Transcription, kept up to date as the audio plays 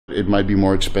It might be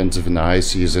more expensive in the high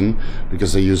season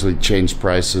because they usually change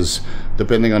prices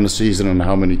depending on the season and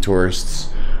how many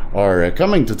tourists are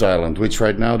coming to Thailand, which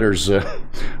right now there's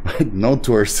no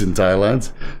tourists in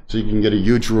Thailand. So you can get a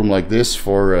huge room like this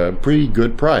for a pretty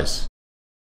good price.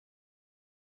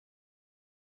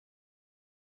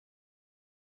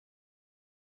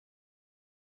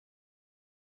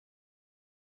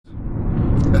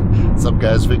 What's up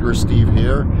guys, Vigorous Steve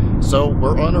here. So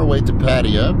we're on our way to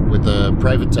Pattaya with a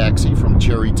private taxi from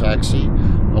Cherry Taxi.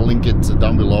 I'll link it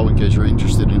down below in case you're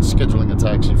interested in scheduling a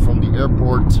taxi from the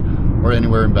airport or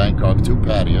anywhere in Bangkok to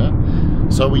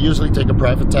Pattaya. So we usually take a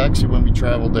private taxi when we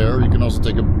travel there. You can also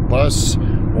take a bus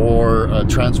or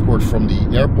transport from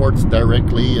the airport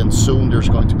directly, and soon there's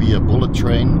going to be a bullet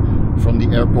train from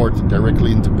the airport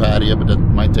directly into Pattaya, but that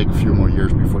might take a few more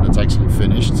years before that's actually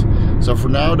finished. So for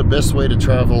now, the best way to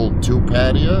travel to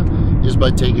Pattaya is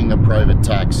by taking a private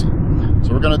taxi.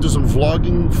 So we're gonna do some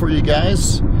vlogging for you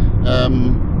guys.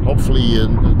 Hopefully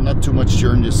not too much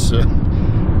during this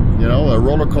you know, a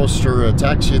roller coaster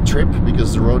taxi trip,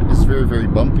 because the road is very, very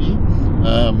bumpy.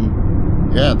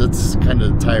 Yeah, that's kind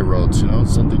of Thai roads, you know,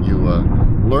 something you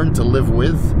learn to live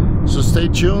with. So stay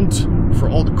tuned for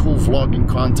all the cool vlogging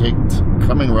content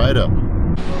coming right up.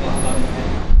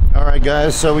 Alright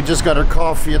guys, so we just got our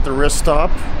coffee at the rest stop.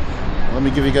 Let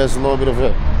me give you guys a little bit of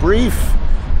a brief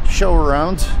show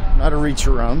around, not a reach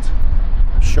around,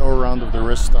 show around of the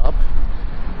rest stop.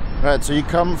 Alright, so you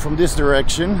come from this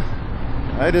direction.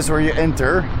 Right, this is where you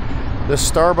enter. The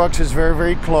Starbucks is very,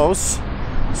 very close.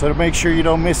 So to make sure you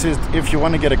don't miss it if you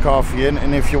want to get a coffee in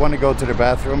and if you want to go to the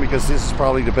bathroom, because this is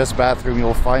probably the best bathroom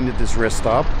you'll find at this rest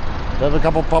stop. They have a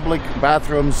couple public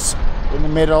bathrooms in the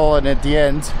middle and at the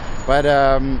end, but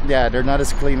yeah, they're not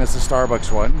as clean as the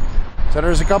Starbucks one. So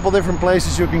there's a couple different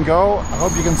places you can go. I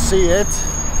hope you can see it.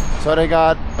 So they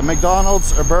got a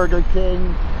McDonald's, a Burger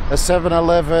King, a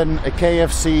 7-Eleven, a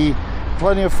KFC,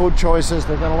 plenty of food choices.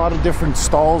 They've got a lot of different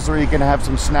stalls where you can have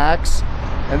some snacks.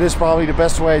 And this is probably the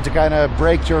best way to kind of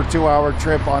break your 2-hour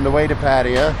trip on the way to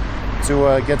Pattaya,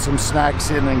 to get some snacks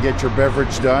in and get your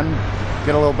beverage done,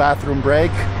 get a little bathroom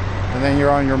break, and then you're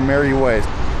on your merry way.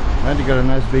 And you got a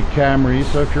nice big Camry,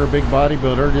 so if you're a big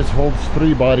bodybuilder, this holds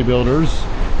 3 bodybuilders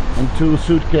and 2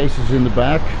 suitcases in the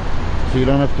back, so you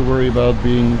don't have to worry about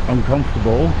being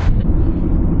uncomfortable.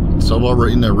 So while we're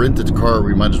in a rented car,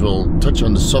 we might as well touch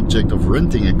on the subject of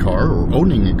renting a car or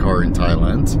owning a car in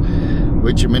Thailand,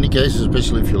 which in many cases,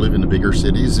 especially if you live in the bigger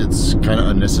cities, it's kind of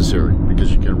unnecessary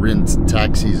because you can rent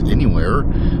taxis anywhere,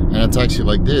 and a taxi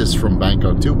like this from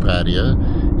Bangkok to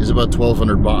Pattaya is about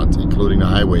 1,200 baht, including the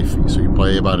highway fee. So you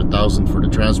pay about 1,000 for the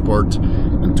transport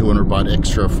and 200 baht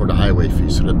extra for the highway fee.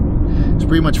 So it's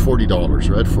pretty much $40,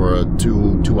 right, for a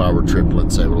two-hour trip,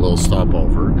 let's say, with a little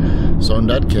stopover. So in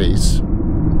that case,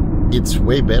 it's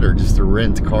way better just to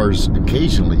rent cars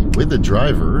occasionally with a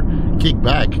driver, kick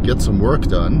back, get some work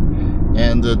done,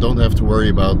 and don't have to worry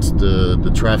about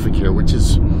the traffic here, which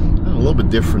is a little bit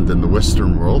different than the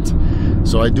Western world.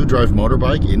 So I do drive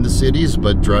motorbike in the cities,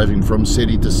 but driving from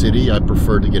city to city, I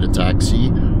prefer to get a taxi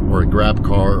or a grab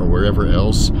car or wherever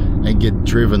else and get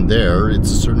driven there. It's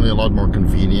certainly a lot more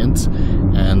convenient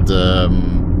and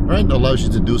right, allows you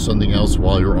to do something else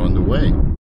while you're on the way.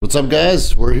 What's up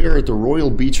guys, we're here at the Royal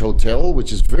Beach Hotel,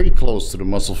 which is very close to the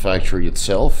Mussel Factory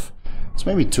itself. It's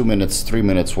maybe 3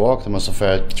 minutes walk. The Mussel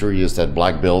Factory is that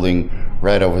black building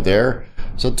right over there.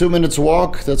 So 2 minutes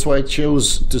walk. That's why I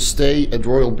chose to stay at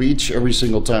Royal Beach every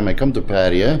single time I come to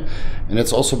Pattaya. And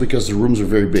it's also because the rooms are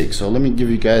very big. So let me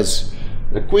give you guys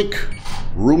a quick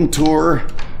room tour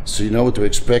so you know what to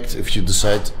expect if you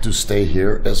decide to stay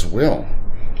here as well.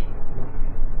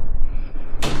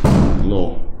 A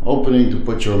little opening to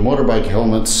put your motorbike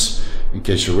helmets in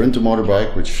case you rent a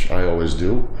motorbike, which I always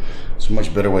do. It's a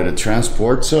much better way to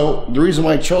transport. So the reason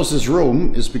why I chose this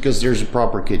room is because there's a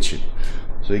proper kitchen.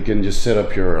 So you can just set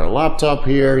up your laptop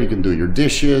here, you can do your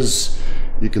dishes,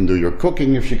 you can do your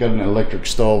cooking if you got an electric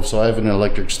stove. So I have an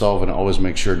electric stove and I always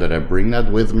make sure that I bring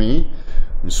that with me.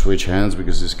 You switch hands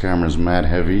because this camera is mad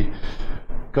heavy.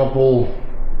 Couple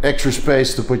extra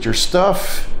space to put your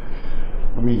stuff.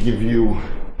 Let me give you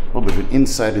a little bit of an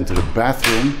insight into the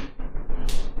bathroom.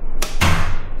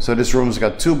 So this room's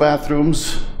got 2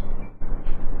 bathrooms.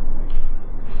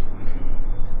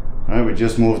 All right, we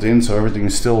just moved in, so everything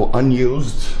is still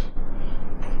unused.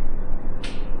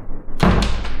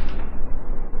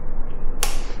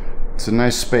 It's a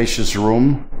nice spacious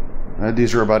room.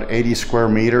 These are about 80 square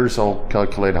meters. I'll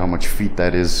calculate how much feet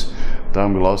that is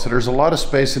down below. So there's a lot of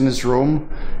space in this room.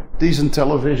 Decent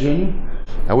television.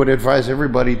 I would advise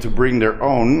everybody to bring their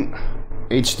own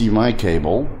HDMI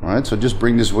cable, right? So just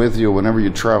bring this with you whenever you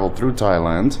travel through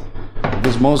Thailand,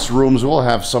 because most rooms will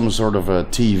have some sort of a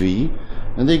TV,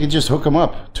 and they can just hook them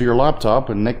up to your laptop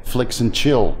and Netflix and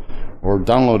chill, or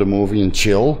download a movie and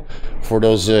chill for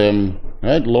those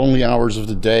right, lonely hours of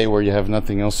the day where you have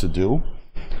nothing else to do.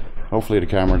 Hopefully the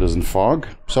camera doesn't fog.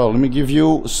 So let me give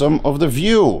you some of the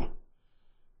view.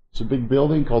 It's a big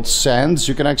building called Sands.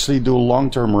 You can actually do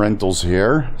long-term rentals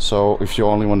here. So if you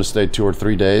only want to stay 2 or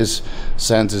 3 days,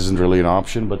 Sands isn't really an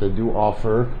option, but they do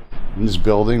offer in this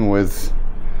building with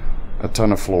a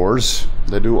ton of floors.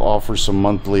 They do offer some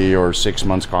monthly or 6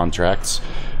 months contracts,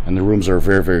 and the rooms are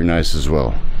very, very nice as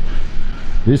well.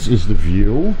 This is the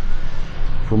view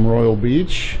from Royal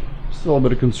Beach. Still a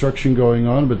bit of construction going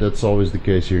on, but that's always the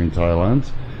case here in Thailand.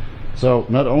 So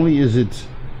not only is it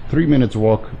 3 minutes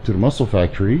walk to the mussel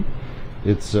factory,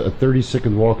 it's a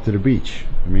 30-second walk to the beach.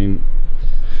 I mean,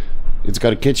 it's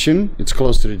got a kitchen, it's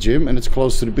close to the gym, and it's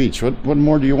close to the beach. What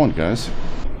more do you want, guys?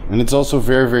 And it's also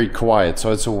very, very quiet,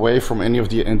 so it's away from any of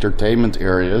the entertainment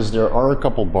areas. There are a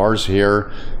couple bars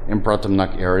here in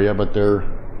Pratamnak area, but they're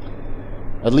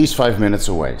at least 5 minutes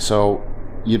away. So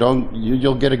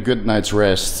you'll get a good night's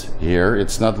rest here.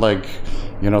 It's not like,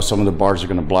 you know, some of the bars are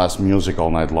going to blast music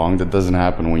all night long. That doesn't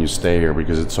happen when you stay here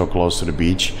because it's so close to the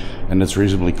beach and it's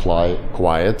reasonably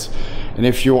quiet. And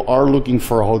if you are looking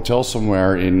for a hotel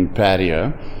somewhere in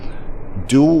Pattaya,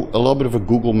 do a little bit of a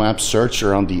Google Maps search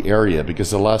around the area, because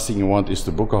the last thing you want is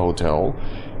to book a hotel.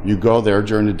 You go there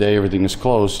during the day, everything is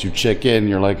closed, you check in,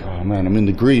 you're like, oh man, I'm in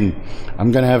the green,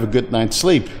 I'm gonna have a good night's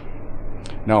sleep.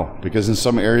 No, because in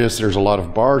some areas there's a lot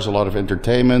of bars, a lot of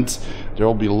entertainment. There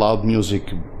will be loud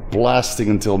music blasting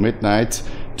until midnight,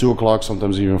 2 o'clock,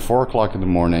 sometimes even 4 o'clock in the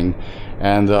morning.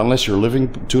 And unless you're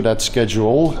living to that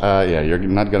schedule, yeah, you're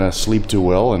not gonna sleep too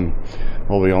well. And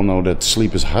well, we all know that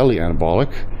sleep is highly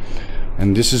anabolic,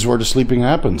 and this is where the sleeping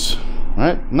happens. All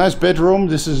right, nice bedroom.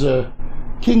 This is a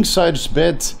king-size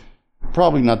bed.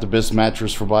 Probably not the best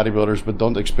mattress for bodybuilders, but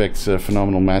don't expect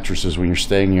phenomenal mattresses when you're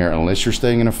staying here unless you're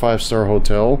staying in a 5-star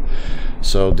hotel.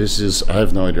 So this is, I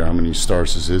have no idea how many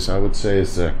stars this is. I would say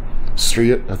it's a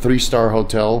 3-star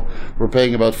hotel. We're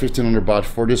paying about 1,500 baht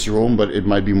for this room, but it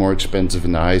might be more expensive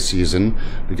in the high season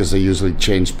because they usually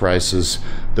change prices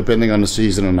depending on the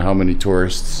season and how many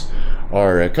tourists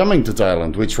are coming to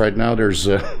Thailand, which right now there's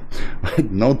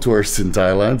no tourists in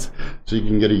Thailand, so you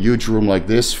can get a huge room like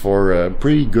this for a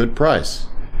pretty good price.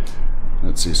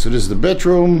 Let's see, so this is the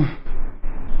bedroom,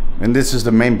 and this is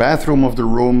the main bathroom of the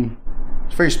room.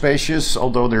 It's very spacious,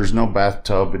 although there's no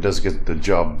bathtub, it does get the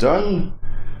job done.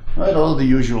 Right, all the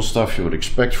usual stuff you would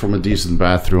expect from a decent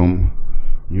bathroom.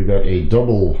 You got a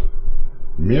double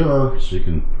mirror, so you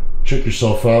can check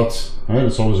yourself out. Right,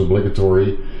 it's always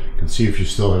obligatory. You can see if you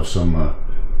still have some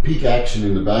peak action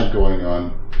in the back going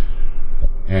on,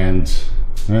 and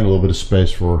a little bit of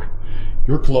space for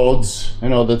your clothes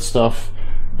and all that stuff.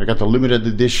 I got the limited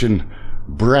edition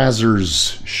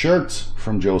Brazzers shirt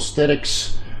from Joe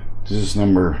Aesthetics. This is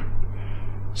number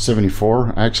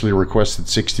 74. I actually requested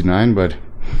 69, but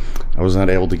I was not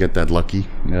able to get that lucky.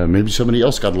 Maybe somebody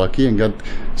else got lucky and got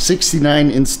 69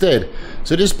 instead.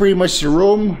 So this is pretty much the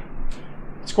room.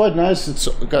 It's quite nice. It's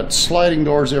got sliding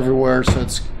doors everywhere, so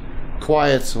it's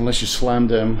quiet unless you slam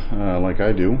them like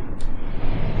I do.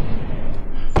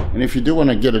 And if you do want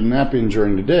to get a nap in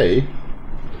during the day,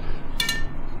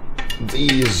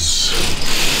 these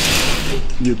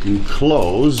you can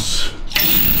close,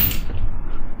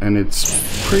 and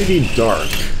it's pretty dark.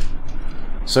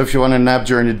 So if you want to nap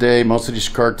during the day, most of these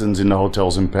curtains in the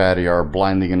hotels in Pattaya are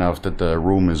blinding enough that the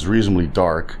room is reasonably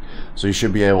dark. So you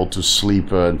should be able to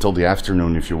sleep until the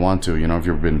afternoon if you want to, you know, if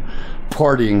you've been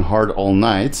partying hard all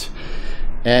night.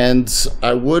 And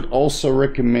I would also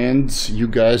recommend you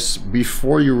guys,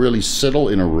 before you really settle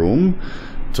in a room,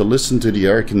 to listen to the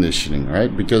air conditioning,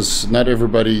 right? Because not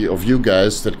everybody of you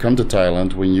guys that come to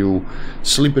Thailand, when you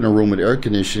sleep in a room with air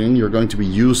conditioning, you're going to be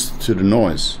used to the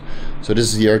noise. So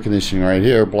this is the air conditioning right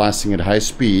here, blasting at high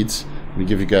speeds. Let me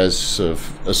give you guys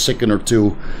a second or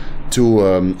two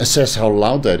to assess how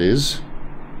loud that is.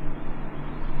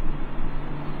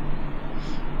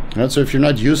 Right, so if you're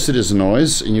not used to this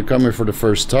noise and you come here for the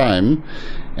first time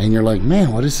and you're like,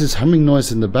 man, what is this humming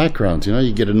noise in the background? You know,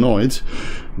 you get annoyed.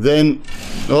 Then,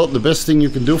 well, the best thing you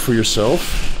can do for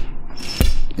yourself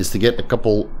is to get a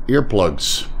couple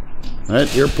earplugs. Right?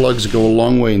 Earplugs go a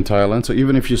long way in Thailand. So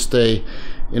even if you stay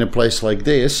in a place like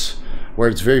this, where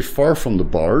it's very far from the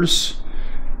bars,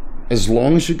 as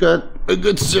long as you got a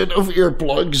good set of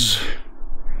earplugs,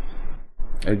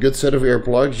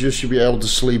 you should be able to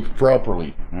sleep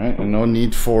properly, right? And no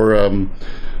need for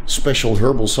special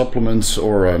herbal supplements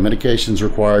or medications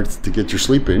required to get your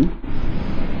sleep in.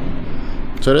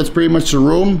 So that's pretty much the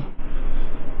room.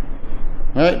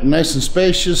 Alright, nice and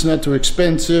spacious, not too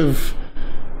expensive.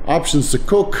 Options to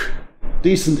cook.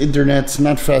 Decent internet,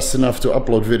 not fast enough to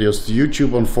upload videos to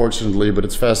YouTube unfortunately, but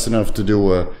it's fast enough to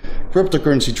do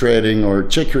cryptocurrency trading or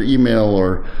check your email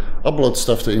or upload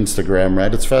stuff to Instagram,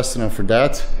 right? It's fast enough for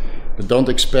that, but don't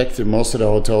expect in most of the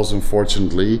hotels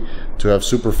unfortunately to have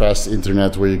super fast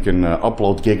internet where you can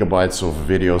upload gigabytes of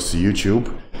videos to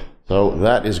YouTube. So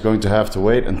that is going to have to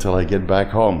wait until I get back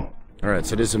home. Alright,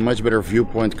 so this is a much better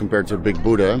viewpoint compared to Big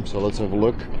Buddha, so let's have a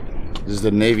look. This is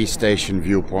the Navy Station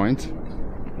viewpoint.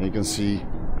 And you can see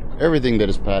everything that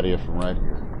is Pattaya from right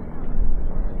here.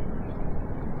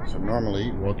 So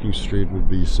normally Walking Street would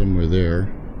be somewhere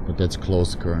there, but that's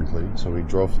closed currently. So we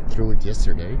drove through it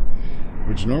yesterday,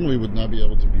 which normally would not be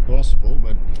able to be possible,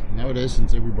 but nowadays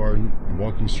since every bar in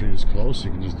Walking Street is closed,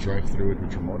 you can just drive through it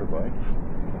with your motorbike.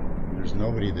 There's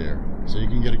nobody there. So you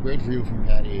can get a great view from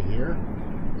Pattaya here.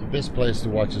 It's the best place to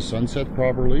watch the sunset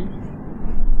properly.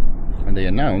 And they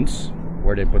announce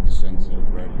where they put the sunset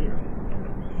right here.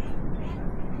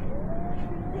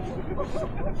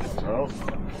 So,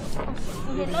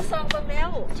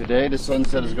 today the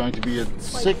sunset is going to be at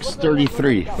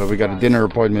 6:33, but we got a dinner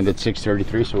appointment at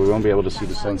 6:33, so we won't be able to see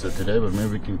the sunset today, but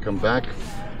maybe we can come back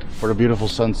for the beautiful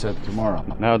sunset tomorrow.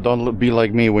 Now don't be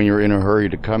like me when you're in a hurry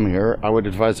to come here. I would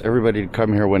advise everybody to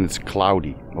come here when it's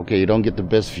cloudy. Okay, you don't get the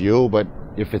best view, but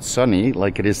if it's sunny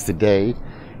like it is today,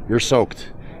 you're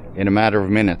soaked in a matter of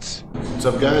minutes. What's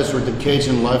up guys, we're at the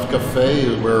Cajun Life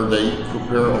Cafe where they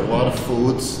prepare a lot of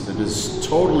foods that is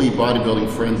totally bodybuilding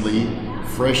friendly,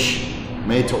 fresh,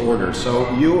 made to order. So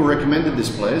you recommended this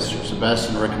place,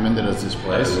 Sebastian recommended us this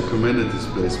place. I recommended this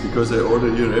place because I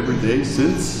order here every day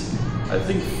since I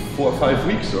think 4 or 5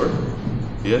 weeks, or?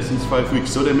 Yeah, since 5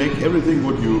 weeks. So they make everything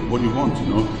what you want, you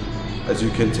know. As you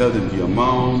can tell them the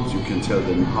amount, you can tell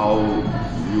them how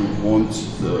you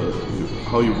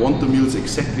want the meals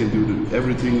exactly, and do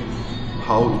everything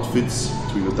how it fits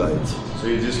to your diet. So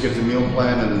you just get the meal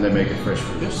plan and then they make it fresh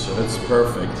for you. So that's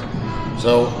perfect.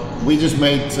 So we just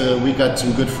made, we got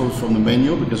some good food from the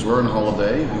menu because we're on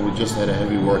holiday and we just had a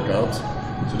heavy workout.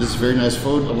 So this is very nice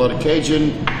food, a lot of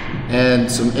Cajun and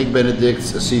some egg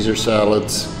benedicts, a Caesar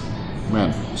salad.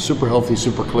 Man, super healthy,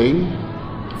 super clean.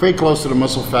 Very close to the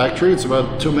Muscle Factory. It's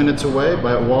about 2 minutes away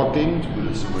by walking,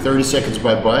 30 seconds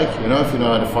by bike, you know, if you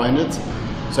know how to find it.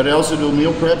 So they also do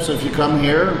meal prep, so if you come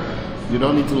here, you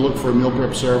don't need to look for a meal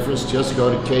prep service, just go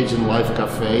to Cajun Life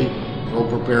Cafe. They'll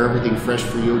prepare everything fresh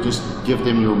for you. Just give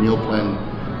them your meal plan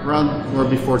around or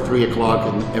before 3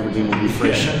 o'clock and everything will be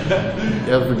fresh.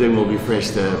 Everything will be fresh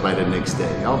by the next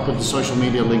day. I'll put the social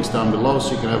media links down below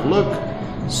so you can have a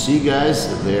look. See you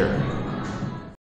guys there.